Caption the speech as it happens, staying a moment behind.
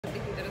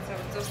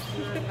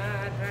कस्तो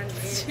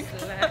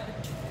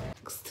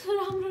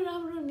राम्रो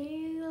राम्रो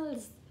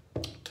नेल्स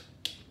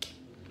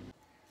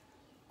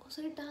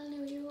कसरी टाल्ने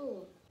हो यो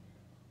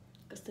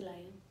कस्तो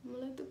लाग्यो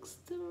मलाई त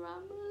कस्तो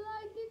राम्रो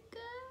लाग्यो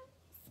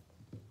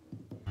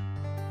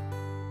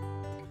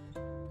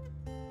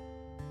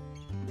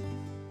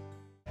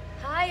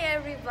Hi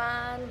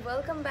everyone,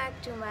 welcome back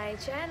to my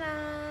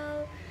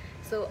channel.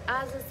 So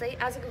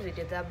आजको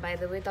भिडियो त बाइ द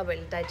वे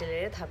तपाईहरुले टाइटल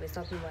हेरेर थाहा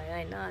पाइसक्नुभयो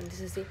हैन अनि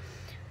त्यसपछि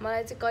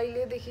मलाई चाहिँ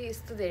कहिलेदेखि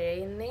यस्तो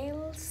धेरै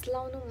नेल्स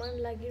लाउनु मन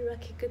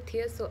लागिरहेको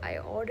थियो so I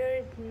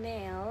ordered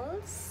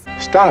nails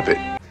Stop it.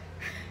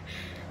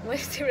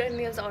 मैले एउटा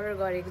नेल्स अर्डर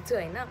गरेको छु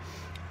हैन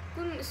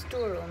कुन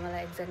स्टोर हो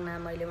मलाई एक्ज्याक्ट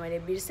नाम मैले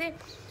बिर्से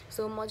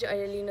सो म चाहिँ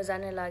अहिले लिन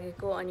जान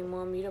लागेको अनि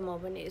मम्मी र म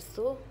पनि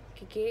यस्तो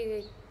के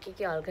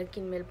हल्का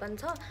किनमेल पनि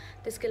छ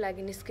त्यसकै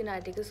लागि निस्किन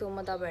आँटेको सो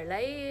म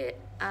तपाईहरुलाई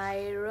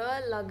आएर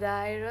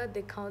लगाएर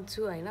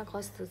देखाउँछु हैन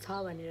कस्तो छ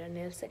भनेर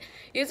नेल्स चाहिँ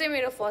यो चाहिँ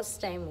मेरो फर्स्ट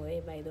टाइम हो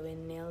है बाइ द वे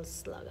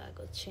नेल्स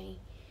लगाएको चाहिँ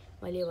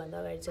मैले यो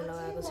भन्दा अगाडि चाहिँ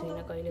लगाएको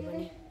छैन कहिले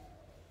पनि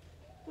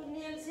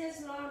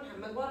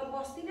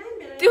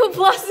त्यो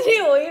बस्ने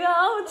होइन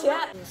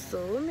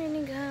सो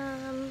मेनी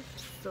घाम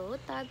सो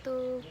तातो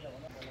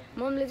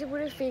मम्मीले चाहिँ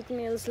पुरै फेक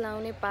नेल्स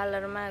लाउने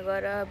पार्लरमा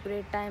गएर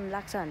पुरै टाइम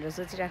लाग्छ भनेर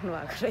सोचिराख्नु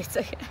भएको रहेछ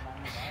क्या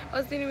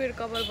अस्ति नि मेरो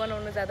कपाल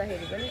बनाउन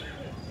जाँदाखेरि पनि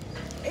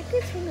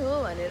एकैछिन हो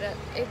भनेर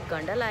 1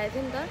 घन्टा लागेको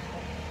थियो नि त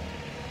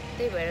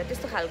त्यही भएर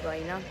त्यस्तो खालको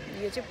होइन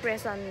यो चाहिँ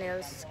प्रेस अन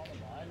नेल्स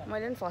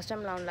मैले पनि फर्स्ट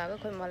टाइम लाउनु लाग्यो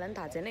खोइ मलाई पनि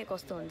थाहा छैन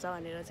कस्तो हुन्छ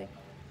भनेर चाहिँ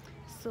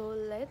सो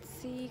लेट्स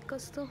सी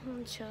कस्तो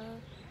हुन्छ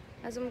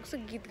आज म कस्तो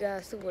गीत गा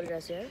जस्तो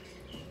बोलिरहेको छु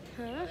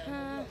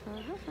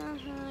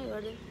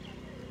यार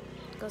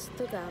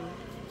कस्तो काम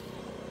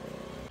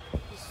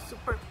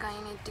सुपर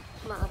काइनेटिक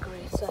भएको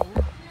रहेछ होइन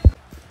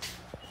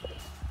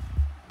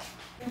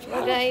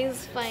गाइज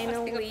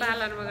फाइनली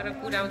पार्लरमा गएर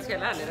पुर्याउँछ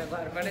होला भनेर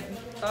घरबाट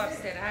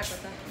तर्सेर आएको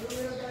त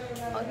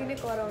अघि नै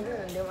कराउँदै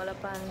हुन्थ्यो मलाई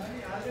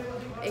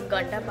 1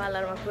 घन्टा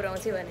पार्लरमा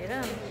पुर्याउँछ भनेर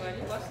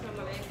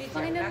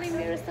फाइनली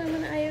मेरो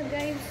सामान आयो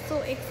गाइज सो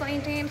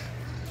एक्साइटेड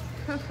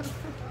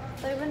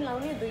तपाईँ पनि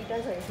लाउने 2टा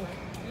छ यसमा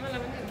मलाई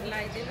पनि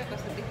लगाइदिएर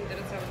कस्तो देखिँदो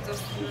रहेछ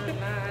जस्तो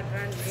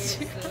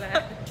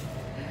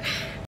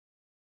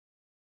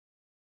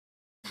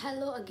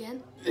हेलो अगेन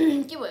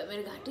के भयो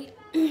मेरो घाँटी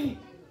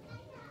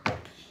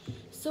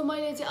सो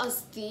मैले चाहिँ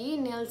अस्ति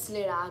नेल्स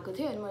लिएर आएको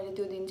थिएँ अनि मैले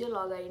त्यो दिन चाहिँ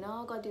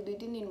लगाइनँ कति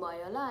 2-3 दिन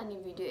भयो होला अनि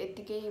भिडियो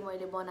यत्तिकै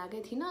मैले बनाएकै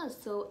थिइनँ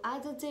सो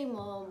आज चाहिँ म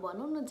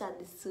बनाउन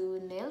जाँदैछु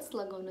नेल्स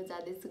लगाउन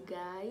जाँदैछु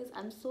guys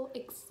I am so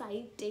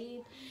excited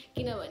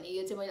किनभने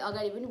यो चाहिँ मैले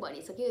अगाडि पनि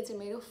भनिसकेँ यो चाहिँ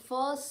मेरो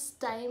फर्स्ट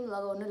टाइम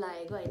लगाउनु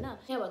लागेको होइन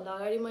यहाँभन्दा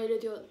अगाडि मैले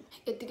त्यो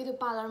यत्तिकै त्यो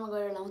पार्लरमा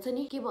गएर लाउँछ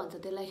नि के भन्छ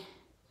त्यसलाई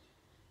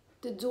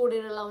त्यो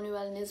जोडेर लाउने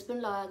वाला नेल्स पनि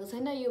लगाएको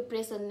छैन यो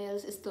प्रेसर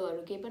नेल्स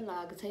यस्तोहरू केही पनि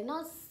लगाएको छैन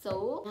सो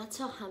यहाँ छ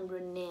हाम्रो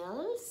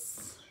नेल्स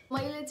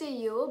मैले चाहिँ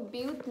यो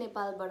ब्युट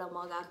नेपालबाट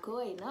मगाएको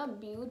होइन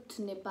ब्युट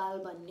नेपाल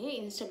भन्ने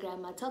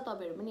इन्स्टाग्राममा छ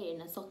तपाईहरु पनि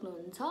हेर्न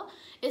सक्नुहुन्छ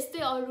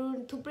यस्तै अरु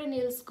थुप्रै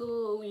नेल्सको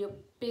यो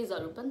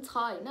पेजहरू पनि छ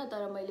होइन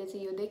तर मैले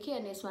चाहिँ यो देखेँ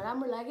अनि यसमा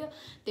राम्रो लाग्यो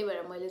त्यही भएर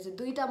मैले चाहिँ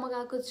 2टा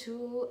मगाएको छु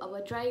अब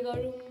ट्राई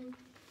गरौँ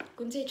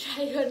कुन चाहिँ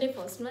ट्राई गर्ने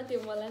फर्स्टमा त्यो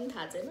मलाई पनि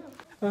थाहा छैन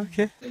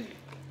Okay.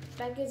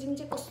 प्याकेजिङ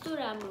चाहिँ कस्तो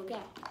राम्रो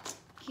क्या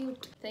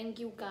क्युट थ्याङ्क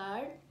यू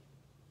कार्ड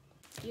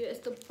यो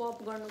यस्तो पप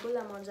गर्नुको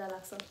लागि मजा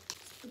लाग्छ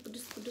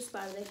पुटुस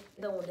पार्दै त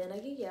हुँदैन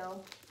कि क्या हो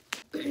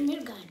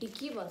मेरो घाँटी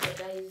के भन्छ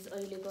गाइज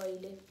अहिलेको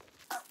अहिले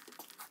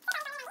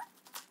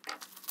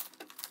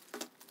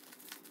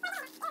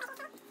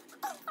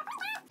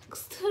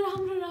कस्तो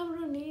राम्रो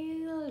राम्रो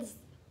नेल्स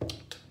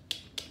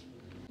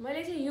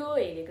मैले चाहिँ यो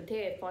हेरेको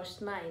थिएँ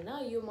फर्स्टमा होइन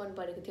यो मन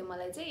परेको थियो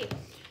मलाई चाहिँ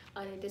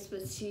अनि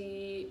त्यसपछि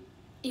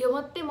यो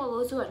मात्रै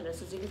मगाउँछु भनेर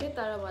सोचेको थिएँ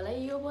तर मलाई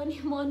यो पनि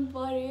मन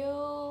पर्यो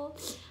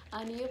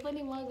अनि यो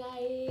पनि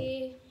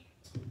मगाएँ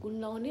कुन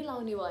लाउने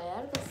भयो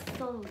यार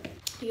कसम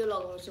यो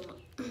लगाउँछु म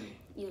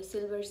यो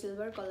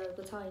सिल्भर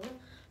कलरको छ होइन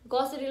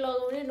कसरी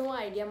लगाउने नो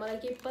आइडिया मलाई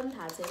केही पनि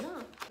थाहा छैन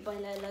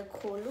पहिला यसलाई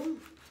खोलौँ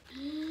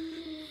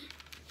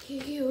के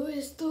हो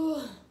यस्तो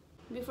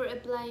Before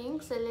applying,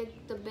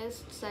 select the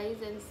best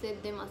size and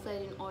set them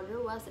aside in order.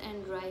 Wash and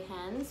dry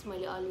hands.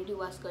 मैले already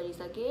wash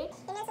गरिसकेँ।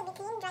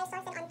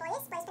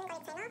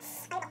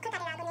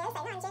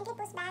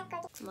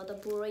 म त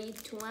पुरै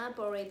ठुवा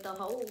परे त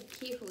हौ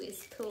के हो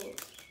यस्तो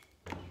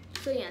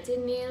सो यहाँ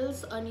चाहिँ नेल्स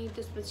अनि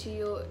त्यसपछि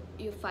यो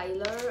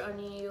फाइलर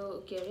अनि यो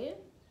के अरे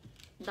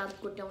दाँत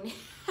कोट्याउने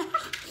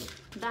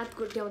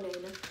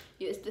होइन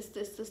यो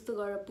यस्तो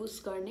गरेर पुस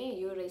गर्ने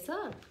यो रहेछ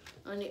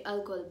अनि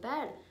अल्कोहल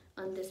प्याड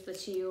अनि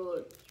त्यसपछि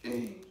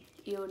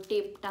यो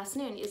टेप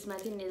टास्ने अनि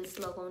यसमाथि नेल्स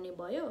लगाउने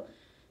भयो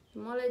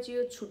मलाई चाहिँ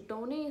यो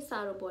छुट्टाउनै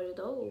साह्रो पर्यो त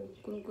हौ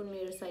कुन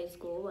मेरो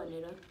साइजको हो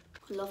भनेर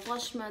ल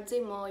फर्स्टमा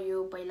चाहिँ म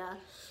यो पहिला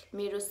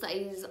मेरो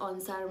साइज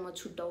अनुसार म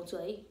छुट्टाउँछु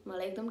है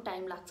मलाई एकदम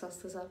टाइम लाग्छ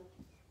जस्तो छ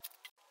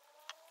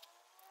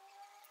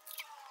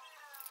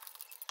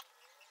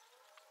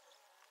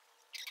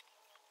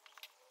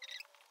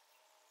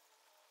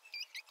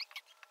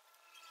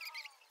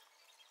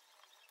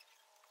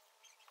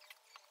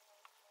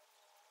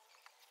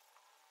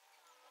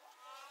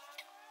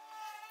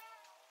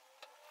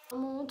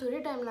म थोरै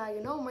टाइम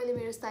लागेन हौ मैले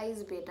मेरो साइज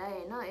भेटाएँ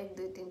होइन 1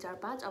 2 3 4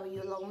 5 अब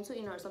यो लगाउँछु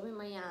यिनीहरू सबै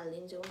म यहाँ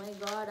हालिदिन्छु माइ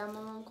गड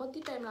आमामा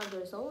कति टाइम लाग्दो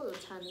रहेछ हौ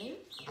छान्ने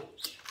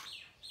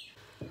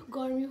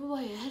गर्मी पो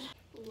भयो यार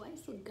वाइ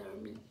सो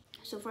गर्मी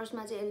सो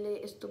फर्स्टमा चाहिँ यसले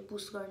यस्तो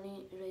पुस गर्ने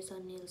रहेछ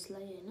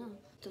नेल्सलाई होइन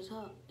त्यो छ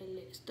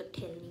यसले यस्तो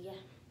ठेल्ने क्या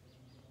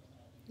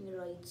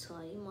रहेछ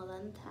है मलाई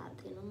पनि थाहा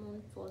थिएन म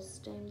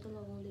फर्स्ट टाइम त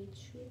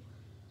लगाउँदैछु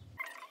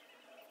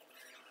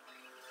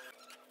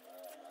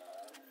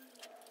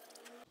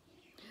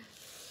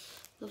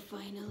So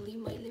finally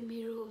मैले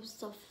मेरो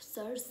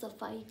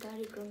सरसफाई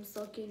कार्यक्रम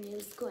सक्यो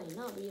नेल्सको होइन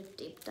अब यो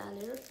टेप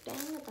टालेर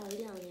ट्याङ्ग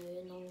टाल्दै आउने हो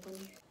यो नङ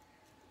पनि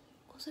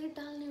कसरी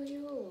टाल्ने हो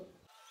यो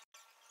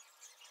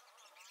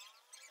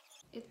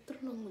यत्रो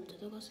नङ हुन्छ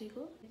त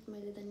कसैको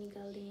मैले त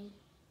निकाल्दिएँ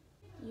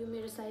यो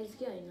मेरो साइज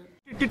के होइन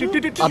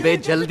अबे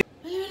जल्दी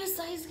मैले मेरो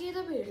साइज के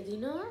त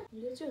भेट्दिनँ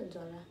यो चाहिँ हुन्छ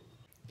होला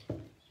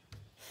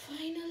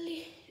फाइनल्ली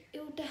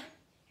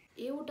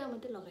एउटा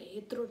मात्रै लगाएँ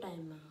यत्रो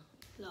टाइममा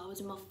ल अब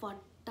चाहिँ म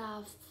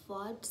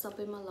फटाफट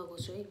सबैमा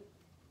लगाउँछु है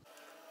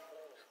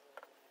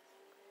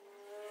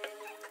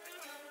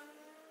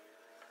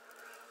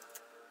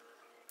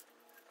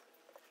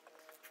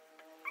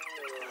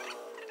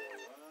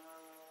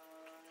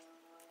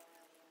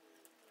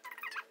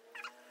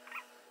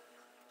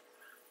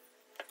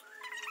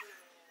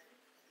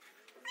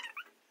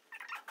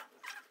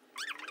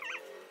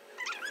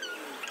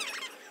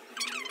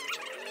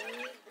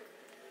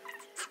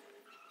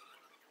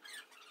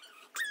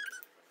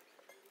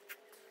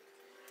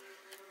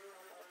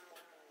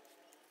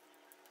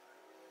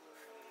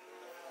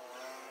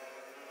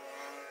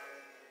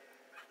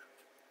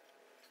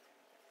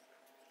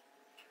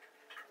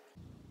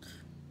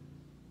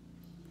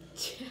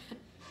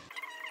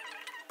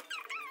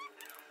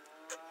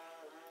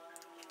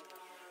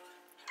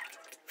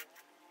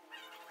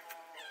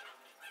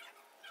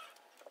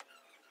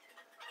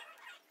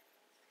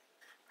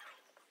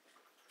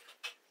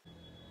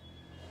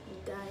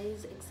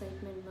गाइज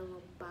एक्साइटमेन्टमा म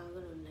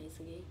पागल हुन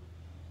लागिसकेँ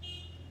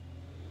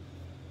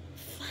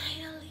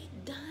फाइनली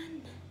डन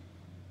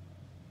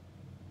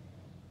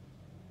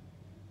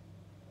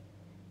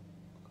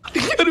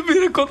यार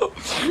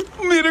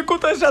मेरे को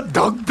तो ऐसा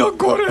धक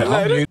धक हो रहा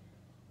है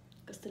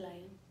कस्तो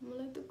लाग्यो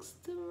मलाई त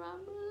कस्तो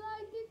राम्रो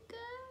लाग्यो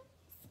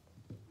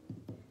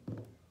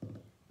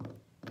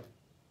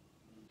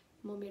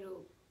म मेरो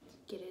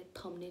के अरे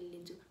थम्बनेल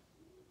लिन्छु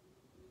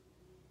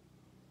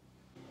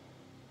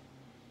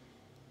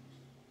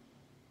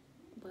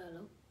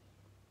भयो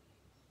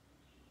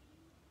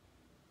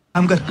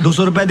हम कर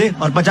 200 रुपए दे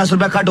और 50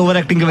 रुपए काट ओवर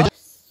एक्टिंग के वजह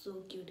so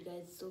cute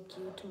guys so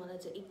cute मलाई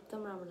चाहिँ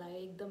एकदम राम्रो लाग्यो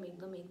एकदम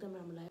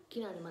राम्रो लाग्यो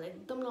किनभने मलाई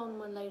एकदम लाउनु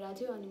मन लागिरहेको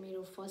थियो अनि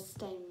मेरो फर्स्ट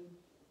टाइम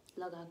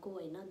लगाएको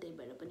होइन त्यही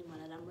भएर पनि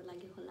मलाई राम्रो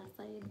लाग्यो होला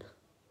सायद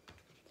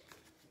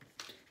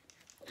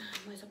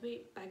म सबै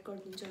प्याक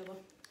गरिदिन्छु अब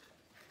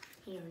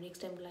यिनीहरू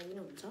नेक्स्ट टाइमको लागि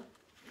पनि हुन्छ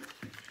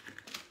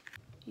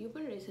यो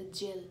पनि रहेछ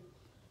जेल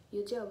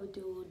यो चाहिँ अब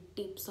त्यो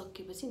टिप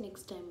सकेपछि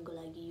नेक्स्ट टाइमको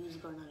लागि युज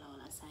गर्नलाई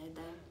होला सायद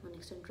म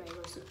नेक्स्ट टाइम ट्राई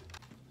गर्छु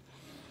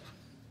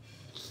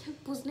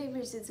पुस्नै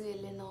बिर्सेछु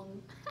यसले नङ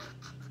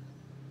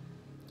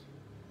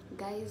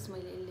गाइज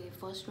मैले यसले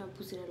फर्स्टमा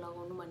पुसेर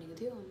लगाउनु भनेको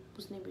थियो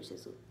पुस्नै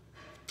बिर्सेछु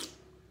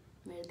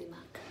मेरो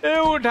दिमाग ए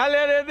उठा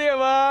ले रे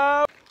देवा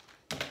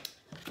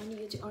अनि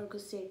यो चाहिँ अर्को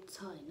सेट छ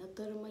होइन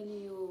तर मैले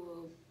यो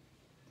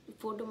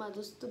फोटोमा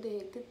जस्तो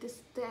देखेको थिएँ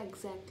त्यस्तै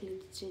एक्ज्याक्टली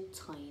चाहिँ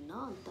छैन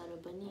तर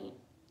पनि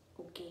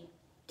ओके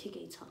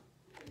ठिकै छ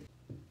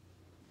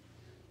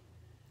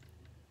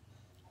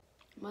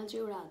मैले चाहिँ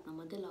एउटा हातमा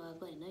मात्रै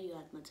लगाएको होइन यो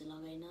हातमा चाहिँ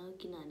लगाइन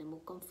किनभने म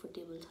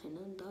कम्फर्टेबल छैन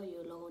नि त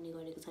यो लगाउने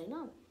गरेको छैन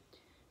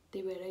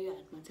त्यही भएर यो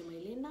हातमा चाहिँ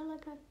मैले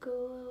नलगाएको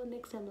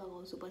नेक्स्ट टाइम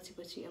लगाउँछु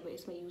पछि अब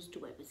यसमा युज टु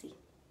भएपछि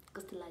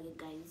कस्तो लाग्यो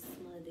गाइज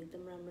मलाई त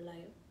एकदम राम्रो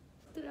लाग्यो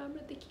कस्तो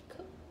राम्रो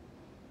देखेको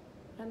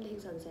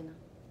छ छैन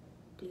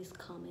प्लिज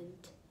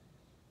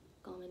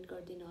कमेन्ट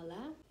गरिदिनु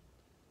होला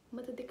म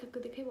त देखाएको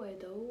देखाइ भयो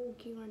त हो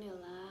के गर्ने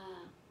होला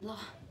ल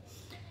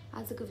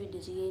आजको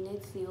भिडियो चाहिँ यही नै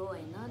थियो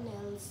होइन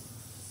nails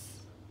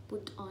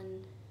put on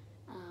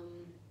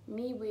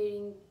me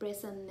wearing press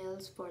on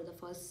nails for the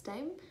first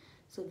time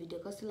so video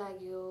कस्तो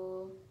लाग्यो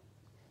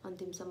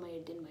अन्तिमसम्म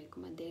हेरिदिनु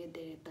भएकोमा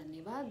धेरै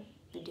धन्यवाद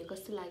भिडियो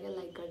कस्तो लाग्यो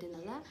लाइक गरिदिनु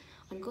होला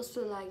अनि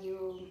कस्तो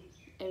लाग्यो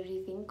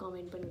एभ्रिथिङ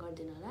कमेन्ट पनि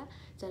गरिदिनु होला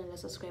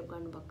च्यानललाई सब्सक्राइब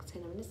गर्नुभएको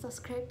छैन भने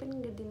सब्सक्राइब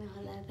पनि गरिदिनु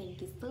होला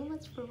thank you so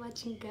much for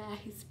watching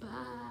guys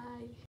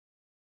by